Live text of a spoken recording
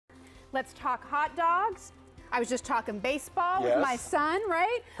Let's talk hot dogs. I was just talking baseball with my son,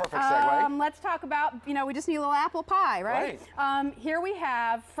 right? Perfect segue. Let's talk about, we just need a little apple pie, right? Here we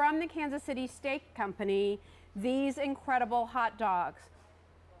have, from the Kansas City Steak Company, these incredible hot dogs.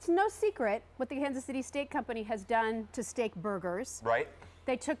 It's no secret what the Kansas City Steak Company has done to steak burgers. Right.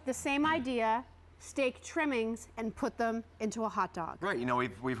 They took the same idea, steak trimmings, and put them into a hot dog. Right,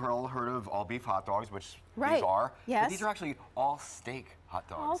 we've all heard of all beef hot dogs, which these are. Yes. But these are actually all steak hot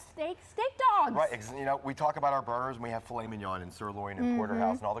dogs. All steak dogs. Right, we talk about our burgers and we have filet mignon and sirloin and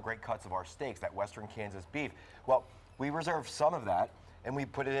porterhouse and all the great cuts of our steaks, that Western Kansas beef. Well, we reserve some of that and we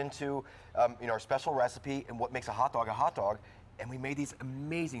put it into our special recipe and what makes a hot dog. And we made these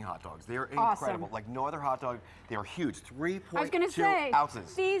amazing hot dogs. They are incredible, like no other hot dog. They are huge, 3.2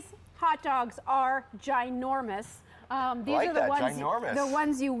 ounces. These hot dogs are ginormous. These are the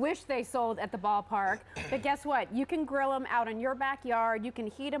ones you wish they sold at the ballpark. But guess what? You can grill them out in your backyard. You can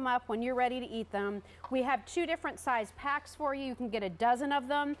heat them up when you're ready to eat them. We have 2 different size packs for you. You can get a dozen of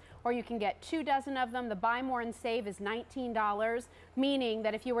them, or you can get 2 dozen of them. The buy more and save is $19, meaning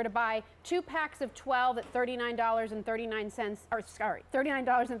that if you were to buy 2 packs of 12 at $39.39, or sorry,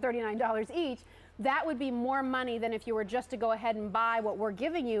 $39.39 each, that would be more money than if you were just to go ahead and buy what we're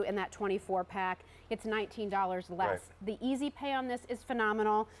giving you in that 24 pack. It's $19 less. Right. The easy pay on this is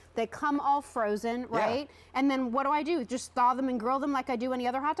phenomenal. They come all frozen, right? Yeah. And then what do? Just thaw them and grill them like I do any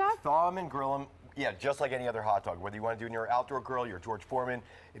other hot dog? Thaw them and grill them. Yeah, just like any other hot dog. Whether you want to do it in your outdoor grill, your George Foreman,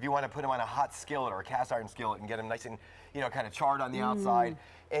 if you want to put them on a hot skillet or a cast iron skillet and get them nice and, kind of charred on the outside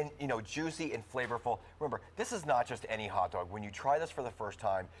and, juicy and flavorful. Remember, this is not just any hot dog. When you try this for the first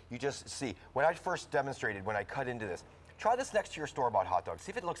time, you just see. When I first demonstrated, when I cut into this, try this next to your store-bought hot dog. See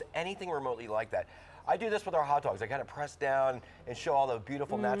if it looks anything remotely like that. I do this with our hot dogs. I kind of press down and show all the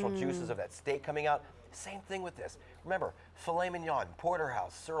beautiful natural juices of that steak coming out. Same thing with this. Remember, filet mignon,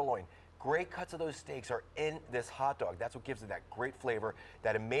 porterhouse, sirloin, great cuts of those steaks are in this hot dog. That's what gives it that great flavor,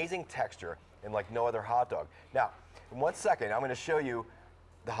 that amazing texture, and like no other hot dog. Now, in 1 second, I'm going to show you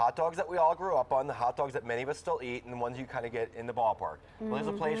the hot dogs that we all grew up on, the hot dogs that many of us still eat, and the ones you kind of get in the ballpark. Well, there's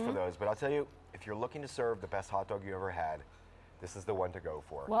a place for those, but I'll tell you, if you're looking to serve the best hot dog you ever had, this is the one to go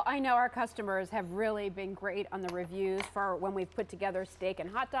for. Well, I know our customers have really been great on the reviews for when we've put together steak and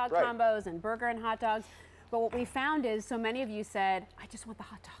hot dog combos and burger and hot dogs. But what we found is so many of you said, I just want the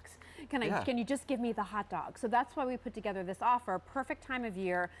hot dogs. Can you just give me the hot dog? So that's why we put together this offer. Perfect time of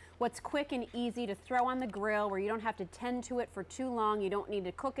year. What's quick and easy to throw on the grill where you don't have to tend to it for too long. You don't need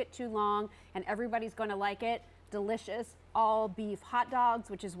to cook it too long, and everybody's going to like it. Delicious all beef hot dogs,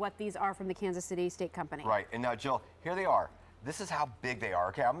 which is what these are from the Kansas City Steak Company. Right, and now Jill, here they are. This is how big they are.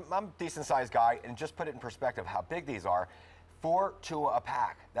 Okay, I'm a decent sized guy, and just put it in perspective how big these are. 4 to a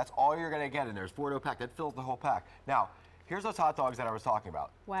pack. That's all you're going to get in there is 4 to a pack. That fills the whole pack. Now, here's those hot dogs that I was talking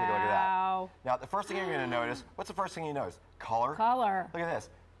about. Wow. Take a look at that. Now, the first thing you're going to notice, what's the first thing you notice? Color. Color. Look at this.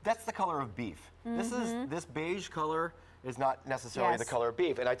 That's the color of beef. This beige color is not necessarily the color of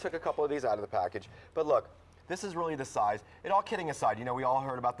beef. And I took a couple of these out of the package. But look, this is really the size. And all kidding aside, we all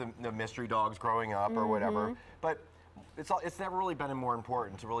heard about the mystery dogs growing up or whatever. But it's never really been more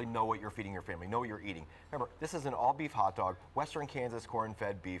important to really know what you're feeding your family, know what you're eating. Remember, this is an all-beef hot dog, Western Kansas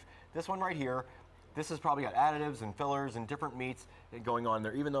corn-fed beef. This one right here, this has probably got additives and fillers and different meats going on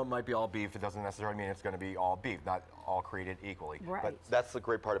there. Even though it might be all beef, it doesn't necessarily mean it's going to be all beef, not all created equally. Right. But that's the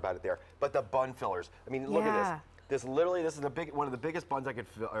great part about it there. But the bun fillers, I mean, look at this. This is one of the biggest buns I could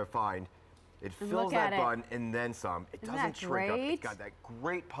find. It fills that bun and then some. It doesn't shrink up. It's got that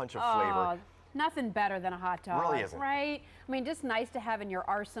great punch of flavor. Nothing better than a hot dog, really isn't. Right? I mean, just nice to have in your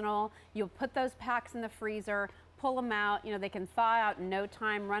arsenal. You'll put those packs in the freezer, pull them out. They can thaw out in no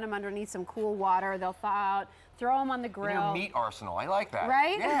time. Run them underneath some cool water. They'll thaw out. Throw them on the grill. Your meat arsenal. I like that.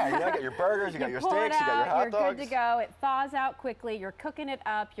 Right? Yeah, you got your burgers, you got your steaks, you got your hot dogs. You're good to go. It thaws out quickly. You're cooking it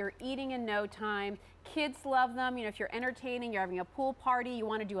up. You're eating in no time. Kids love them. If you're entertaining, you're having a pool party, you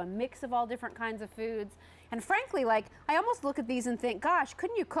want to do a mix of all different kinds of foods. And frankly, I almost look at these and think, gosh,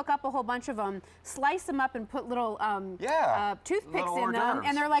 couldn't you cook up a whole bunch of them, slice them up and put little toothpicks in them,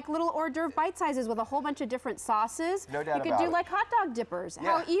 and they're like little hors d'oeuvre bite sizes with a whole bunch of different sauces. No doubt about it. You could do like hot dog dippers.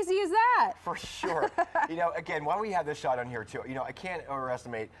 Yeah. How easy is that? For sure. Again, while we have this shot on here too, I can't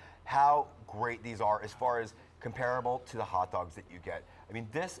overestimate how great these are as far as comparable to the hot dogs that you get. I mean,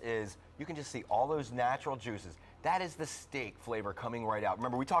 you can just see all those natural juices. That is the steak flavor coming right out.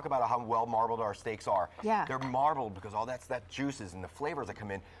 Remember, we talk about how well marbled our steaks are. Yeah. They're marbled because all that juices and the flavors that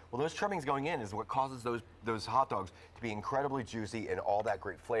come in. Well, those trimmings going in is what causes those hot dogs to be incredibly juicy and all that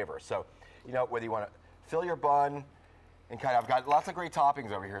great flavor. So, whether you want to fill your bun And kind of, I've got lots of great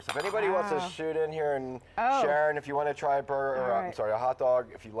toppings over here. So if anybody wants to shoot in here, and Sharon, if you want to try a burger, or I'm sorry, a hot dog,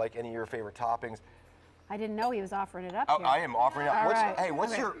 if you like any of your favorite toppings. I didn't know he was offering it up here. I am offering it up. Hey,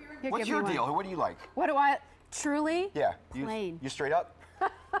 what's your deal? What do you like? What do I, truly? Yeah. Plain. You straight up?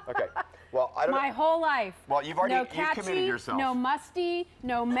 Okay. Well, I don't My whole life. Well, you've already no catchy, committed yourself. No musty,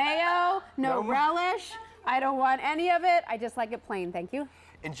 no mayo, no relish. I don't want any of it. I just like it plain, thank you.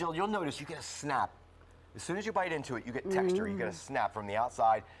 And Jill, you'll notice you get a snap. As soon as you bite into it, you get texture. You get a snap from the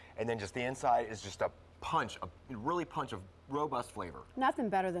outside, and then just the inside is just a punch, really punch of robust flavor. Nothing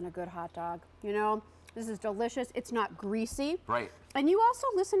better than a good hot dog. You know, this is delicious. It's not greasy. Right. And you also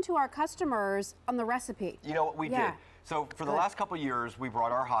listen to our customers on the recipe. You know what we did? So for the last couple of years, we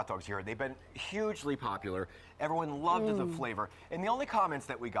brought our hot dogs here. They've been hugely popular. Everyone loved the flavor. And the only comments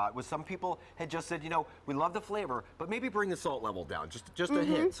that we got was some people had just said, you know, we love the flavor, but maybe bring the salt level down, just a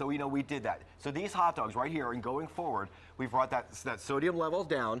hint. So, you know, we did that. So these hot dogs right here, and going forward, we brought that sodium level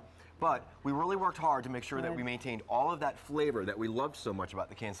down, but we really worked hard to make sure that we maintained all of that flavor that we loved so much about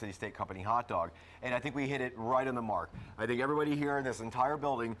the Kansas City Steak Company hot dog. And I think we hit it right on the mark. I think everybody here in this entire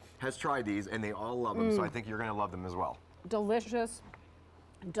building has tried these, and they all love them. So I think you're going to love them as well. Delicious,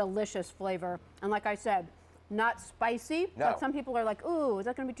 delicious flavor. And like I said, not spicy. No. Like some people are like, ooh, is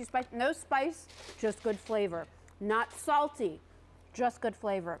that going to be too spicy? No spice, just good flavor. Not salty, just good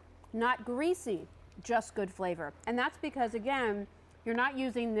flavor. Not greasy, just good flavor. And that's because, again, you're not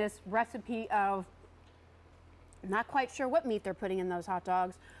using this recipe of, not quite sure what meat they're putting in those hot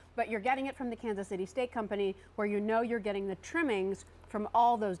dogs, but you're getting it from the Kansas City Steak Company, where you know you're getting the trimmings from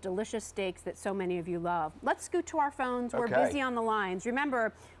all those delicious steaks that so many of you love. Let's scoot to our phones. We're busy on the lines.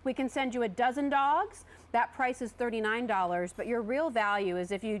 Remember, we can send you a dozen dogs. That price is $39, but your real value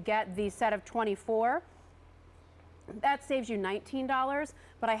is if you get the set of 24. That saves you $19,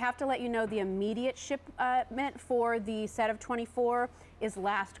 but I have to let you know the immediate shipment for the set of 24 is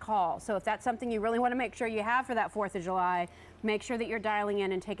last call. So if that's something you really want to make sure you have for that 4th of July, make sure that you're dialing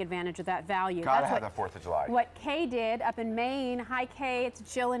in and take advantage of that value. Gotta have that 4th of July. What Kay did up in Maine. Hi, Kay.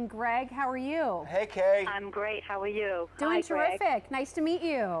 It's Jill and Greg. How are you? Hey, Kay. I'm great. How are you? Doing Hi, terrific. Greg. Nice to meet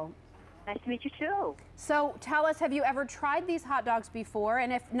you. Nice to meet you, too. So tell us, have you ever tried these hot dogs before?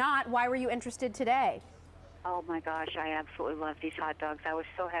 And if not, why were you interested today? Oh, my gosh. I absolutely love these hot dogs. I was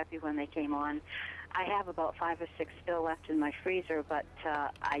so happy when they came on. I have about 5 or 6 still left in my freezer, but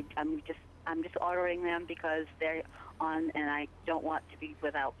I'm just ordering them because they're on, and I don't want to be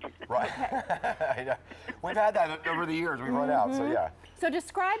without. Right. I know. We've had that over the years. We've run out, so yeah. So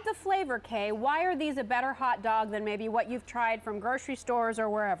describe the flavor, Kay. Why are these a better hot dog than maybe what you've tried from grocery stores or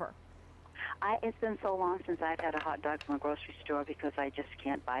wherever? It's been so long since I've had a hot dog from a grocery store because I just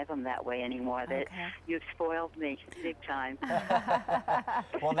can't buy them that way anymore. You've spoiled me big time.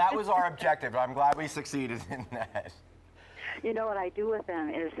 Well, that was our objective. I'm glad we succeeded in that. You know what I do with them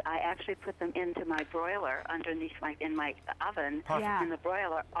is I actually put them into my broiler underneath in my oven in the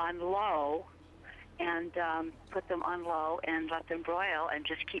broiler on low, and put them on low and let them broil and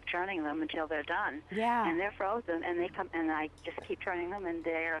just keep turning them until they're done. Yeah. And they're frozen, and I just keep turning them, and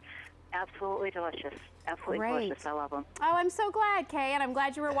they're absolutely delicious. Absolutely delicious. I love them. Oh, I'm so glad, Kay, and I'm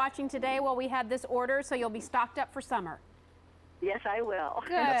glad you were watching today while we had this order, so you'll be stocked up for summer. Yes, I will.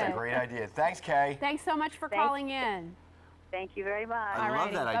 Good. That's a great idea. Thanks, Kay. Thanks so much for calling in. Thank you very much. I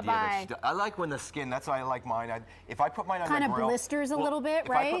love that idea. I like when the skin, that's why I like mine. If I put mine on the grill. Kind of blisters a little bit,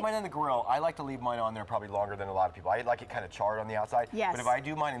 right? If I put mine on the grill, I like to leave mine on there probably longer than a lot of people. I like it kind of charred on the outside. Yes. But if I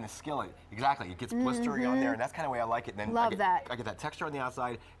do mine in the skillet, exactly, it gets blistery on there, and that's kind of the way I like it. And then I get that texture on the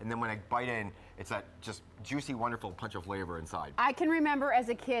outside, and then when I bite in, it's that just juicy, wonderful punch of flavor inside. I can remember as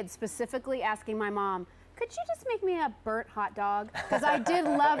a kid specifically asking my mom, could you just make me a burnt hot dog? Because I did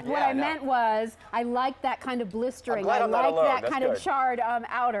love, what I meant was, I like that kind of blistering. I like that kind of charred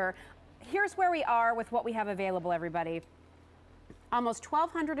outer. Here's where we are with what we have available, everybody. Almost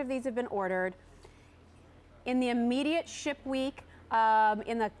 1,200 of these have been ordered. In the immediate ship week,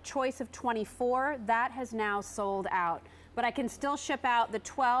 in the choice of 24, that has now sold out. But I can still ship out the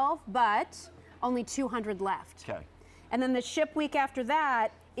 12, but only 200 left. Okay. And then the ship week after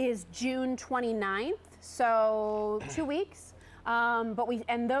that is June 29th. So 2 weeks,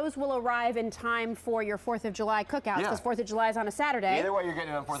 and those will arrive in time for your 4th of July cookouts because 4th of July is on a Saturday. Either way, you're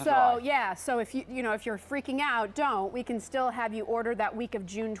getting it on 4th of July. So yeah, so if if you're freaking out, don't. We can still have you order that week of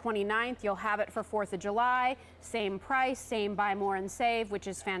June 29th. You'll have it for 4th of July, same price, same buy more and save, which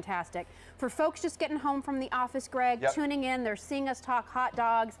is fantastic. For folks just getting home from the office, Greg, tuning in, they're seeing us talk hot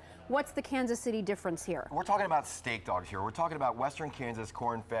dogs. What's the Kansas City difference here? We're talking about steak dogs here. We're talking about Western Kansas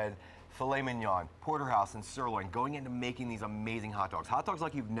corn-fed filet mignon, porterhouse, and sirloin, going into making these amazing hot dogs. Hot dogs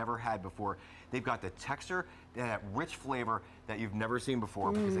like you've never had before. They've got the texture, that rich flavor that you've never seen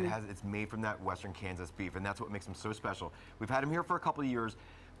before because it's made from that Western Kansas beef, and that's what makes them so special. We've had them here for a couple of years,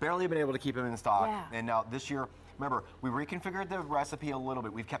 barely been able to keep them in stock, and now this year, remember, we reconfigured the recipe a little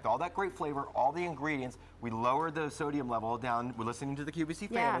bit. We've kept all that great flavor, all the ingredients. We lowered the sodium level down. We're listening to the QVC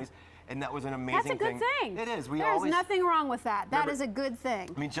families. And that was an amazing thing. That's a good thing. It is. There's nothing wrong with that. That is a good thing.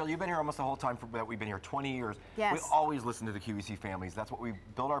 I mean, Jill, you've been here almost the whole time that we've been here, 20 years. Yes. We always listen to the QVC families. That's what we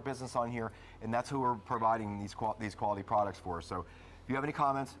build our business on here, and that's who we're providing these quality products for. So if you have any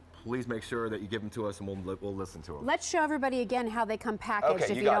comments, please make sure that you give them to us, and we'll listen to them. Let's show everybody again how they come packaged,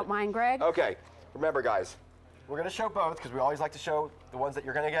 if you don't mind, Greg. Okay. Remember, guys, we're going to show both because we always like to show the ones that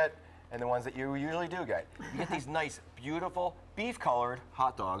you're going to get and the ones that you usually do get. You get these nice, beautiful, beef-colored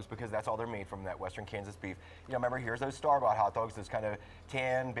hot dogs because that's all they're made from, that Western Kansas beef. You know, remember, here's those store-bought hot dogs, those kind of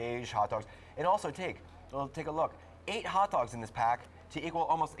tan, beige hot dogs. And also take a look. 8 hot dogs in this pack to equal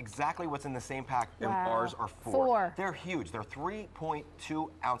almost exactly what's in the same pack, and ours are 4. They're huge. They're 3.2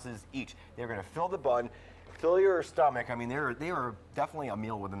 ounces each. They're going to fill the bun, fill your stomach. I mean, they are definitely a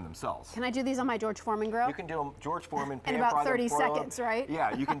meal within themselves. Can I do these on my George Foreman grill? You can do them George Foreman. In about 30 seconds, right?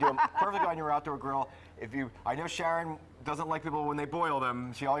 Yeah, you can do them perfectly on your outdoor grill. I know Sharon doesn't like people when they boil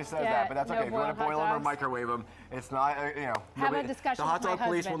them. She always says that, but that's okay. If you want to boil them or microwave them, it's not, you know. Have a discussion The hot with my dog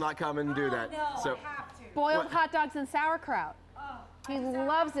police husband. will not come and do that. No, so, I have to. Boiled hot dogs and sauerkraut. He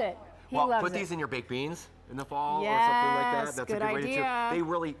loves it. He loves it. Put these in your baked beans in the fall or Yes, something like that. That's good a good idea.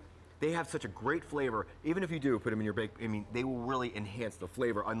 way to. They have such a great flavor. Even if you do put them in your baked, I mean, they will really enhance the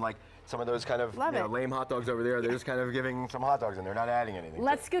flavor. Unlike some of those kind of lame hot dogs over there, they're just kind of giving some hot dogs and they're not adding anything.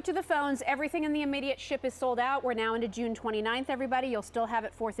 Let's scoot to the phones. Everything in the immediate ship is sold out. We're now into June 29th, everybody. You'll still have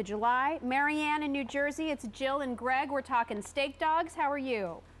it 4th of July. Marianne in New Jersey, it's Jill and Greg. We're talking steak dogs. How are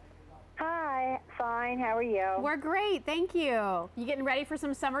you? Hi, fine. How are you? We're great, thank you. You getting ready for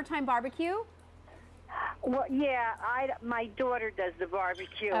some summertime barbecue? Well, yeah. My daughter does the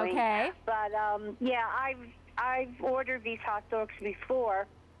barbecuing. Okay. But yeah, I've ordered these hot dogs before,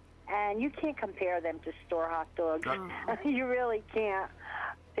 and you can't compare them to store hot dogs. You really can't.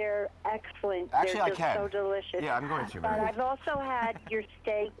 They're excellent. Actually, They're I just can. so delicious. Yeah, I'm going to. But I've also had your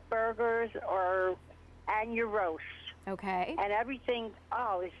steak burgers and your roast. Okay. And everything.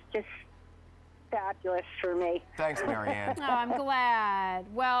 Oh, it's just fabulous for me. Thanks, Marianne. Oh, I'm glad.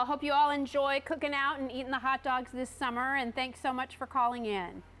 Well, hope you all enjoy cooking out and eating the hot dogs this summer, and thanks so much for calling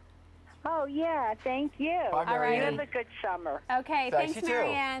in. Oh, yeah, thank you. Bye, Marianne. You have a good summer. Okay, thanks,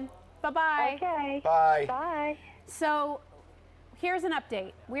 Marianne. Bye-bye. Okay. Bye. Bye. So here's an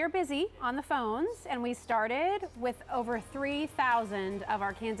update. We're busy on the phones, and we started with over 3,000 of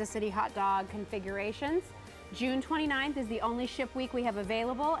our Kansas City hot dog configurations. June 29th is the only ship week we have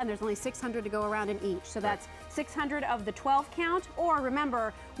available, and there's only 600 to go around in each. So that's 600 of the 12 count, or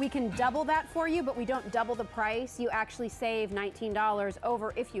remember, we can double that for you, but we don't double the price. You actually save $19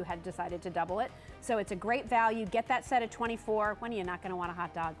 over if you had decided to double it. So it's a great value. Get that set of 24. When are you not going to want a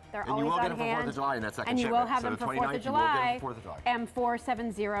hot dog? They're always on hand. And you will get them for 4th of July in that second and you shipment. will have them for 4th of July.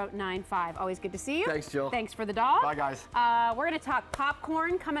 M47095. Always good to see you. Thanks, Jill. Thanks for the dog. Bye, guys. We're going to talk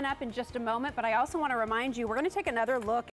popcorn coming up in just a moment, but I also want to remind you, we're going to take another look